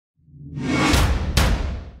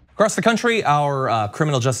Across the country, our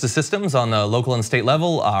criminal justice systems on the local and state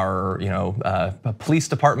level, our police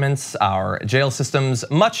departments, our jail systems,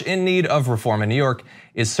 much in need of reform. And New York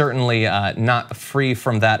is certainly not free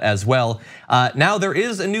from that as well. Now there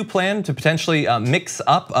is a new plan to potentially mix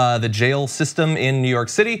up the jail system in New York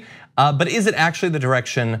City, but is it actually the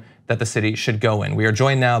direction that the city should go in? We are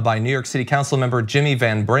joined now by New York City Council member Jimmy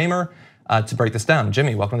Van Bramer to break this down.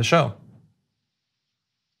 Jimmy, welcome to the show.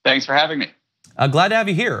 Thanks for having me. Glad to have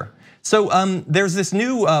you here. So there's this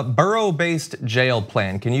new borough-based jail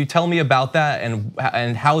plan. Can you tell me about that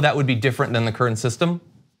and how that would be different than the current system?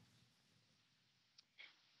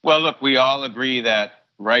 Well, look, we all agree that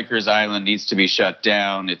Rikers Island needs to be shut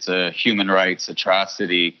down. It's a human rights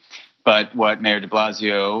atrocity. But what Mayor de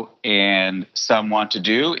Blasio and some want to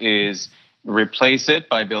do is replace it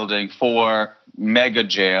by building 4 mega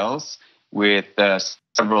jails with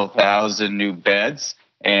several thousand new beds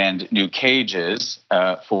and new cages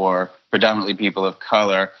for predominantly people of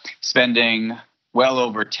color, spending well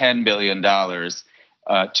over $10 billion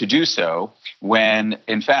to do so, when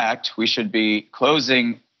in fact we should be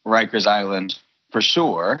closing Rikers Island for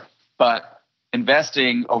sure, but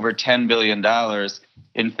investing over $10 billion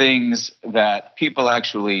in things that people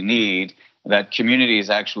actually need, that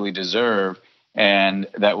communities actually deserve, and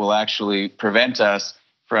that will actually prevent us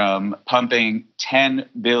from pumping $10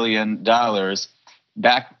 billion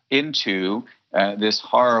back into this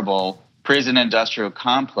horrible prison industrial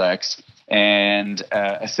complex and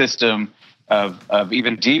a system of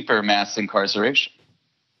even deeper mass incarceration.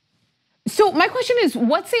 So my question is,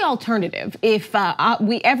 what's the alternative? If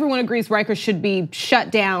everyone agrees Rikers should be shut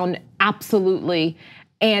down, absolutely,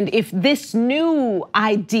 and if this new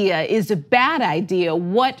idea is a bad idea,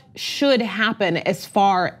 what should happen as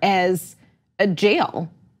far as a jail?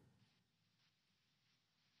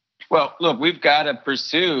 Well, look, we've got to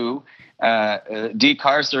pursue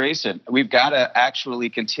decarceration. We've got to actually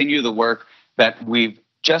continue the work that we've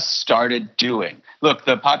just started doing. Look,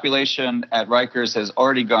 the population at Rikers has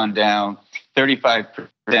already gone down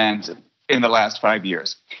 35% in the last 5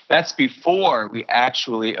 years. That's before we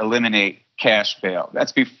actually eliminate cash bail.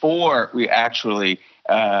 That's before we actually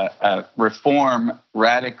reform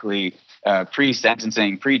radically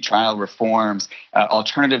pre-sentencing, pre-trial reforms,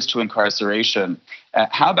 alternatives to incarceration.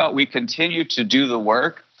 How about we continue to do the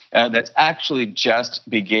work that's actually just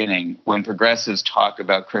beginning when progressives talk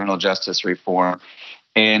about criminal justice reform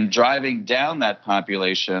and driving down that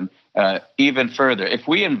population even further. If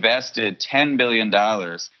we invested $10 billion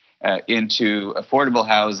into affordable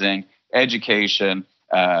housing, education,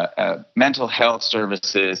 mental health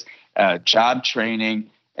services, job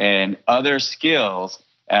training, and other skills,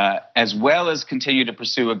 as well as continue to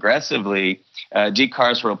pursue aggressively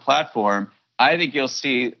decarceral platform, I think you'll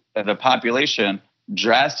see the population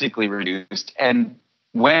drastically reduced. And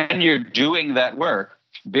when you're doing that work,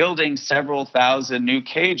 building several thousand new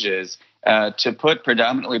cages to put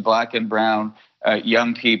predominantly Black and brown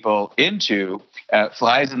young people into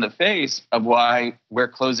flies in the face of why we're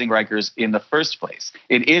closing Rikers in the first place.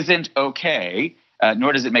 It isn't okay,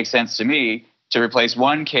 nor does it make sense to me, to replace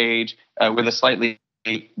one cage with a slightly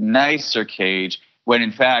nicer cage, when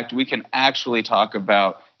in fact we can actually talk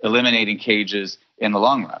about eliminating cages in the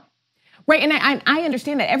long run. Right, and I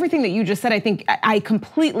understand that. Everything that you just said, I think I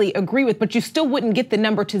completely agree with, but you still wouldn't get the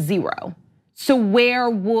number to 0. So where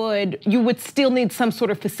you would still need some sort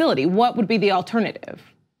of facility? What would be the alternative?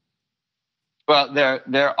 Well,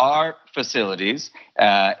 there are facilities,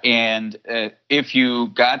 and if you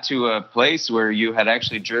got to a place where you had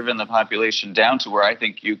actually driven the population down to where I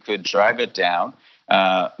think you could drive it down,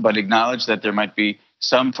 but acknowledge that there might be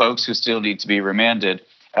some folks who still need to be remanded,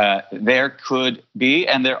 there could be,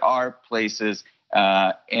 and there are places,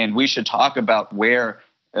 and we should talk about where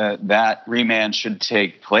that remand should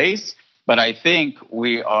take place. But I think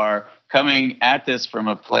we are coming at this from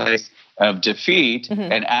a place of defeat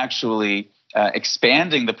and actually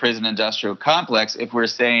expanding the prison industrial complex if we're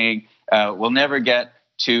saying we'll never get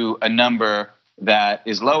to a number that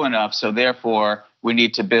is low enough, so therefore we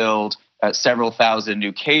need to build several thousand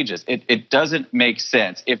new cages. It doesn't make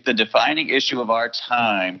sense. If the defining issue of our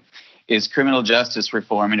time is criminal justice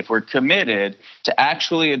reform, and if we're committed to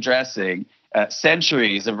actually addressing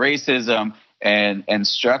centuries of racism and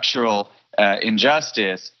structural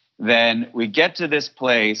injustice, then we get to this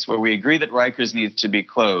place where we agree that Rikers needs to be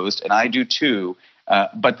closed, and I do too,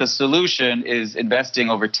 but the solution is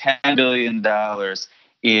investing over $10 billion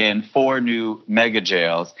in 4 new mega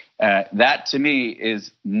jails. That to me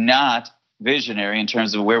is not visionary in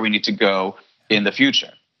terms of where we need to go in the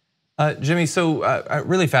future. Jimmy, so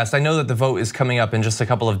really fast, I know that the vote is coming up in just a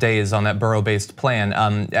couple of days on that borough-based plan.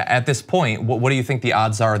 At this point, what do you think the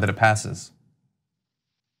odds are that it passes?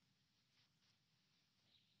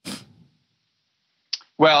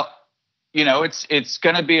 Well, it's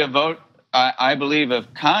going to be a vote, I believe,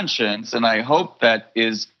 of conscience, and I hope that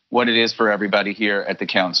is what it is for everybody here at the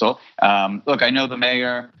council. Look, I know the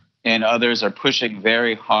mayor and others are pushing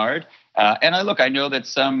very hard. And I know that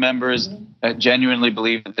some members genuinely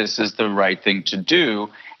believe that this is the right thing to do.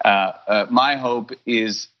 My hope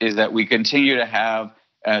is that we continue to have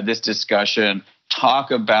this discussion,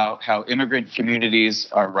 talk about how immigrant communities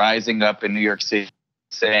are rising up in New York City,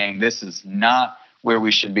 saying this is not where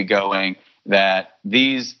we should be going, that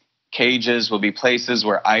these cages will be places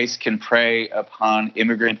where ICE can prey upon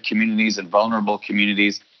immigrant communities and vulnerable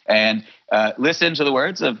communities. And listen to the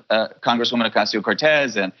words of Congresswoman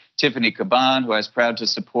Ocasio-Cortez and Tiffany Caban, who I was proud to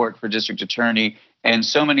support for district attorney, and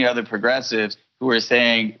so many other progressives who are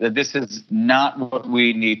saying that this is not what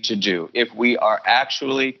we need to do. If we are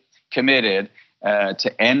actually committed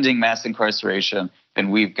to ending mass incarceration,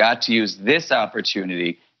 then we've got to use this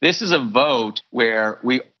opportunity. This is a vote where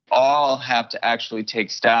we all have to actually take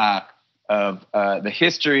stock of the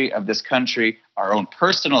history of this country, our own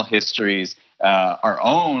personal histories, our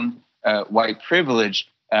own white privilege,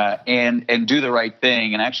 and do the right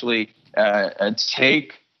thing and actually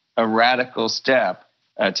take a radical step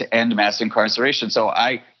to end mass incarceration. So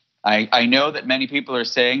I know that many people are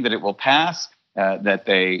saying that it will pass, that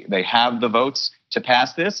they have the votes to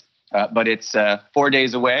pass this, but it's 4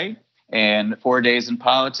 days away, and 4 days in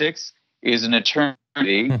politics is an eternity.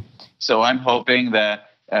 So I'm hoping that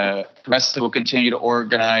press will continue to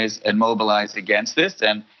organize and mobilize against this,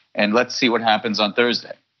 and let's see what happens on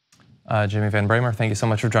Thursday. Jimmy Van Bramer, thank you so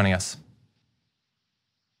much for joining us.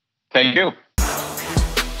 Thank you.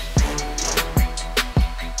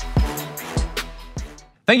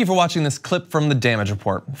 Thank you for watching this clip from the Damage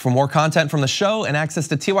Report. For more content from the show and access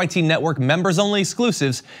to TYT Network members-only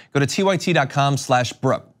exclusives, go to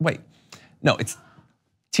tyt.com/Brooke. Wait, no, it's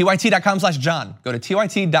tyt.com/John. Go to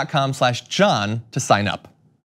tyt.com/John to sign up.